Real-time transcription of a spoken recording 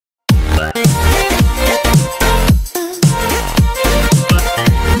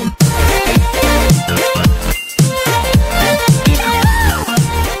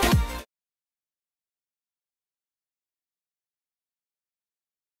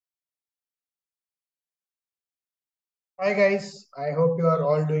Hi guys, I hope you are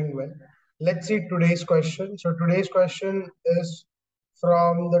all doing well. Let's see today's question. So today's question is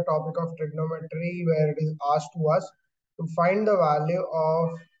from the topic of trigonometry where it is asked to us to find the value of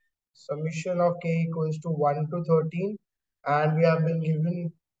summation of k equals to 1 to 13, and we have been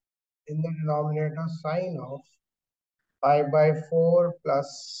given in the denominator sine of pi by 4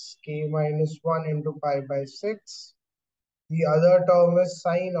 plus k minus 1 into pi by 6. The other term is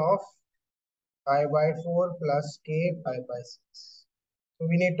sine of pi by 4 plus k pi by 6. So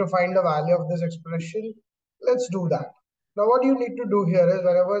we need to find the value of this expression. Let's do that. Now what you need to do here is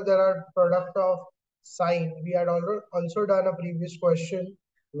whenever there are product of sine, we had also done a previous question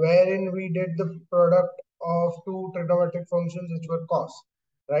wherein we did the product of two trigonometric functions which were cos,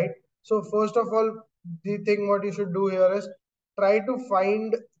 right? So first of all, the thing what you should do here is try to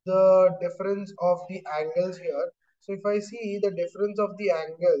find the difference of the angles here. So if I see the difference of the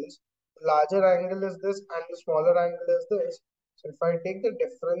angles, the larger angle is this and the smaller angle is this. So if I take the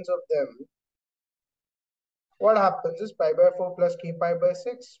difference of them, what happens is pi by 4 plus k pi by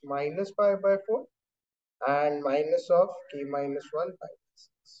 6 minus pi by 4 and minus of k minus 1 pi by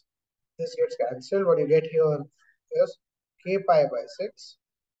 6. This gets cancelled. What you get here is k pi by 6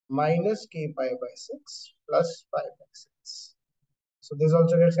 minus k pi by 6 plus pi by 6. So this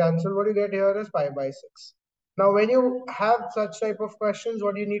also gets cancelled. What you get here is pi by 6. Now when you have such type of questions,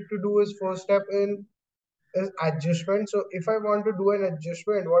 what you need to do is first step in is adjustment. So if I want to do an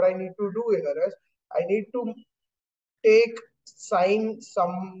adjustment, what I need to do here is I need to take sine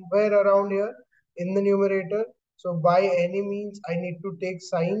somewhere around here in the numerator. So by any means, I need to take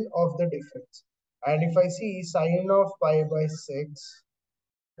sine of the difference. And if I see sine of pi by 6,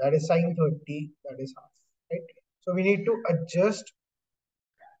 that is sine 30, that is half, right? So we need to adjust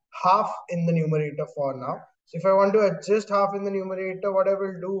half in the numerator for now. So if I want to adjust half in the numerator, what I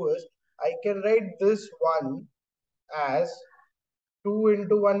will do is I can write this one as 2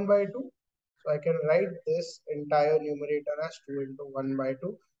 into 1 by 2. So I can write this entire numerator as 2 into 1 by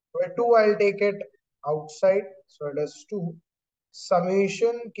 2. Where 2 I'll take it outside. So it is 2.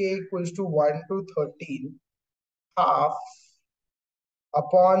 Summation k equals to 1 to 13 half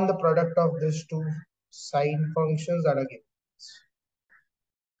upon the product of these two sine functions that are given.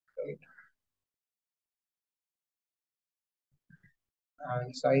 Right?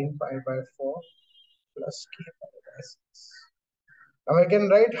 And sine pi by 4 plus k pi by 6. Now I can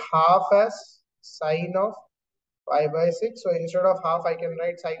write half as sine of pi by 6. So instead of half, I can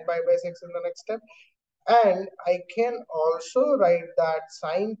write sine pi by 6 in the next step. And I can also write that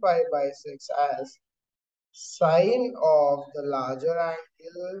sine pi by 6 as sine of the larger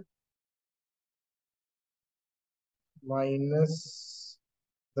angle minus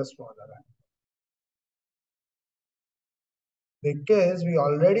the smaller angle. Because we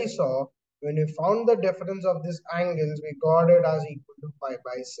already saw when we found the difference of these angles, we got it as equal to pi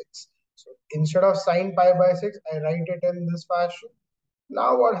by 6. So instead of sine pi by 6, I write it in this fashion.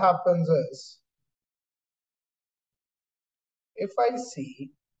 Now what happens is, if I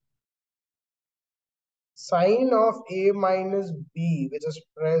see sine of a minus b, which is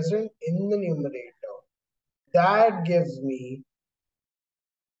present in the numerator, that gives me,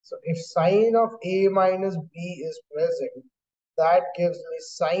 so if sine of a minus b is present, that gives me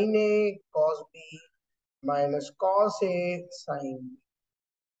sine a cos b minus cos a sine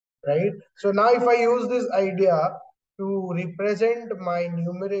b, right? So now if I use this idea to represent my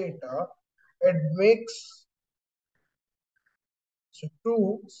numerator, it makes, so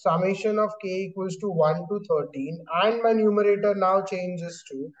 2 summation of k equals to 1 to 13, and my numerator now changes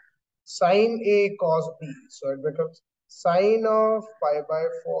to sine a cos b. So it becomes sine of pi by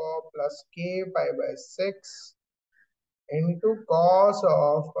 4 plus k pi by 6 into cos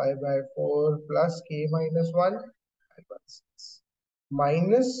of pi by 4 plus k minus 1 pi by 6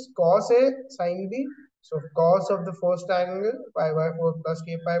 minus cos a sine b. So cos of the first angle pi by 4 plus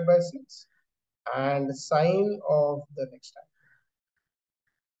k pi by 6 and sine of the next angle.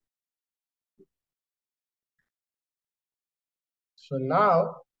 So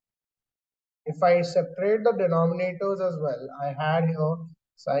now if I separate the denominators as well, I had here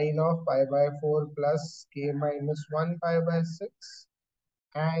sine of pi by 4 plus k minus 1 pi by 6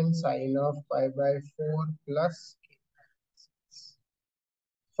 and sine of pi by 4 plus k minus 6.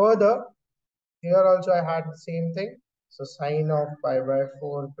 Further, here also I had the same thing. So sine of pi by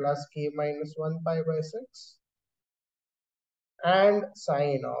 4 plus k minus 1 pi by 6 and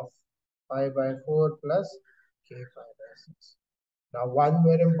sine of pi by 4 plus k pi by 6. Now, one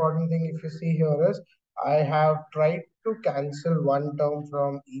very important thing if you see here is I have tried to cancel one term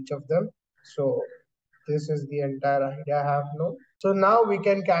from each of them. So this is the entire idea I have known. So now we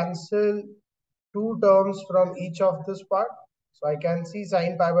can cancel two terms from each of this part. So I can see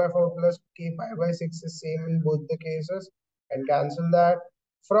sine pi by 4 plus k pi by 6 is same in both the cases and cancel that.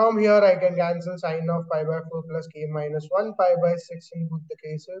 From here I can cancel sine of pi by 4 plus k minus 1 pi by 6 in both the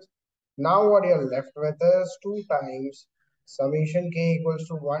cases. Now what you're left with is 2 times summation k equals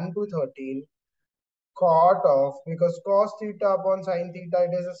to 1 to 13 cot of, because cos theta upon sin theta,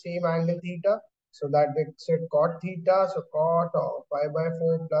 it is the same angle theta. So that makes it cot theta. So cot of pi by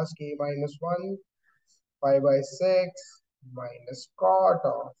 4 plus k minus 1 pi by 6 minus cot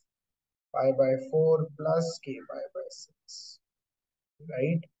of pi by 4 plus k pi by 6.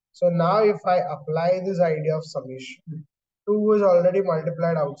 Right? So now if I apply this idea of summation, 2 is already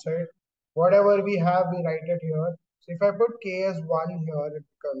multiplied outside. Whatever we have, we write it here. So if I put k as 1 here, it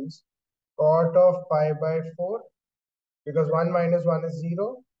becomes cot of pi by 4, because 1 minus 1 is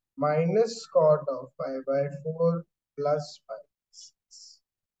 0, minus cot of pi by 4 plus pi by 6.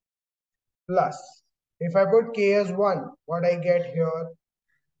 Plus, if I put k as 1, what I get here,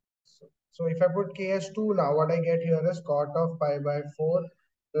 so if I put k as 2 now, what I get here is cot of pi by 4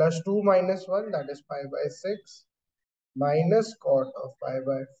 plus 2 minus 1, that is pi by 6, minus cot of pi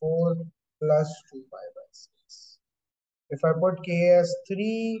by 4 plus 2 pi by 6. If I put k as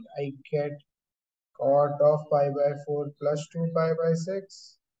 3, I get cot of pi by 4 plus 2 pi by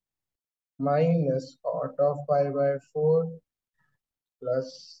 6 minus cot of pi by 4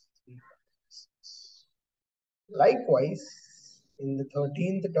 plus 3 pi by 6. Likewise, in the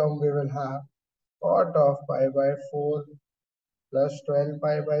 13th term, we will have cot of pi by 4 plus 12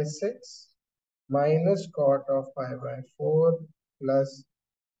 pi by 6 minus cot of pi by 4 plus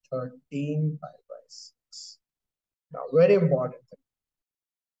 13 pi by 6. Now, very important thing.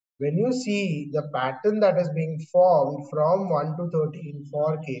 When you see the pattern that is being formed from 1 to 13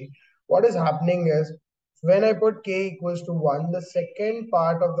 for k, what is happening is when I put k equals to 1, the second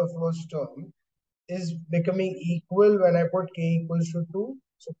part of the first term is becoming equal when I put k equals to 2.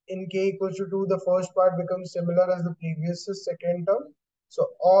 So in k equals to 2, the first part becomes similar as the previous second term. So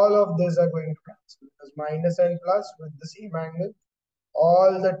all of these are going to cancel because minus and plus with the same angle,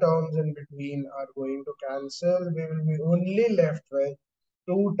 all the terms in between are going to cancel. We will be only left with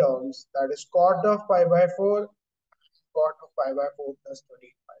two terms, that is cot of pi by 4, cot of pi by 4 plus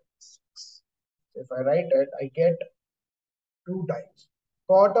 25 by 6. So if I write it, I get 2 times.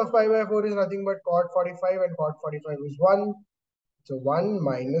 Cot of pi by 4 is nothing but cot 45 and cot 45 is 1. So 1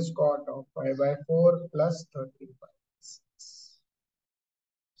 minus cot of pi by 4 plus 35 by 6.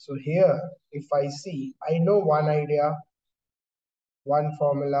 So here, if I see, I know one idea, one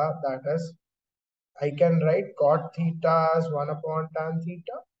formula, that is I can write cot theta as 1 upon tan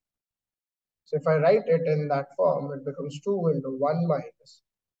theta. So if I write it in that form, it becomes 2 into 1 minus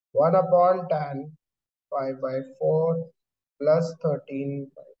 1 upon tan pi by 4 plus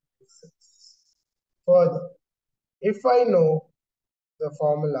 13 pi by 6. Further, if I know the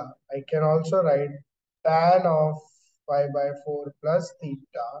formula, I can also write tan of pi by 4 plus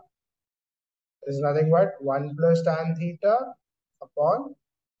theta is nothing but 1 plus tan theta upon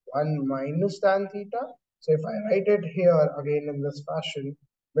 1 minus tan theta. So if I write it here again in this fashion,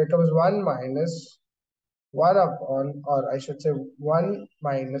 becomes 1 minus 1 upon, or I should say 1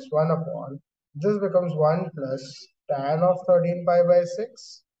 minus 1 upon, this becomes 1 plus tan of 13 pi by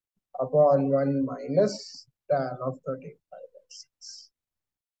 6 upon 1 minus tan of 13 pi by 6.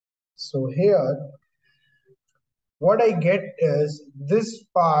 So here, what I get is this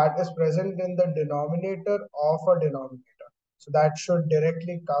part is present in the denominator of a denominator. So that should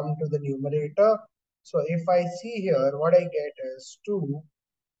directly come to the numerator. So if I see here, what I get is 2,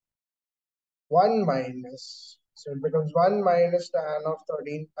 1 minus. So it becomes 1 minus tan of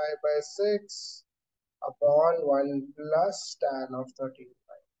 13 pi by 6 upon 1 plus tan of 13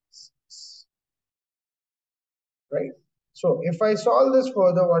 pi by 6. Right? So if I solve this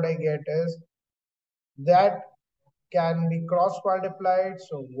further, what I get is that can be cross multiplied.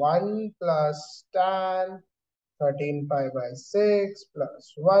 So 1 plus tan 13 pi by 6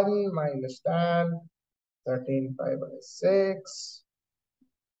 plus 1 minus tan 13 pi by 6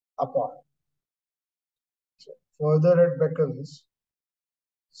 upon. So further it becomes,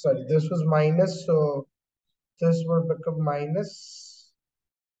 sorry, this was minus, so this will become minus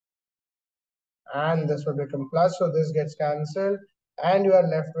and this will become plus. So this gets cancelled and you are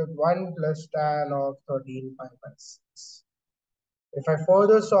left with 1 plus tan of 13 pi by 6. If I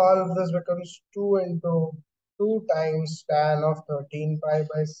further solve, this becomes 2 into 2 times tan of 13 pi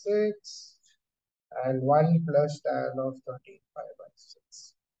by 6 and 1 plus tan of 13 pi by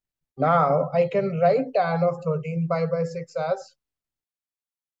 6. Now I can write tan of 13 pi by 6 as,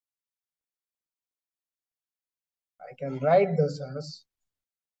 I can write this as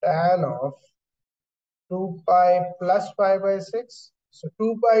tan of 2 pi plus pi by 6. So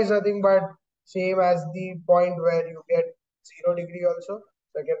 2 pi is nothing but same as the point where you get 0 degree also.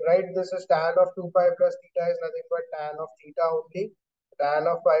 So I can write this as tan of 2 pi plus theta is nothing but tan of theta only. Tan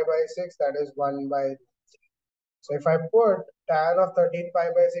of pi by 6, that is 1 by root 3. So if I put tan of 13 pi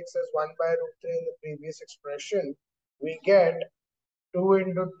by 6 as 1 by root 3 in the previous expression, we get 2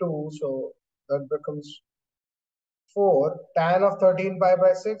 into 2. So that becomes 4. Tan of 13 pi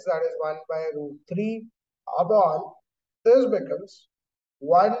by 6, that is 1 by root 3 upon, this becomes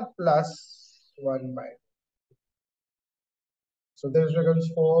 1 plus 1 by. So this becomes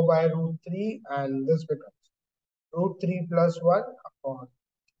 4 by root 3 and this becomes root 3 plus 1 upon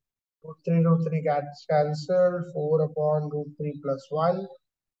root 3 gets cancelled. 4 upon root 3 plus 1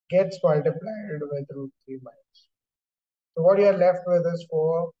 gets multiplied with root 3 minus. So what you are left with is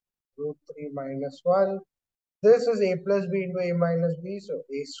 4 root 3 minus 1. This is a plus b into a minus b, so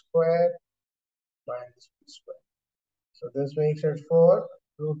a square minus b square. So this makes it 4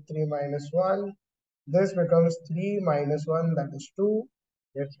 root 3 minus 1. This becomes 3 minus 1, that is 2.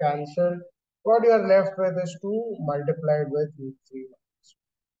 Gets cancelled. What you are left with is 2 multiplied with root 3 minus 1.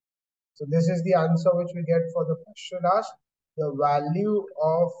 So this is the answer which we get for the question asked. The value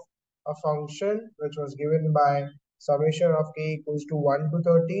of a function which was given by summation of k equals to 1 to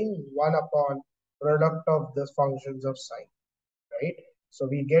 13, 1 upon product of the functions of sine, right? So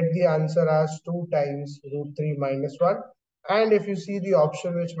we get the answer as 2 times root 3 minus 1. And if you see, the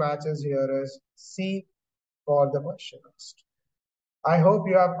option which matches here is C for the question asked. I hope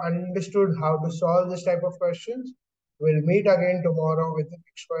you have understood how to solve this type of questions. We'll meet again tomorrow with the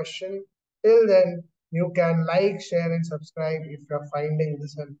next question. Till then, you can like, share, and subscribe if you're finding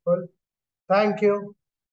this helpful. Thank you.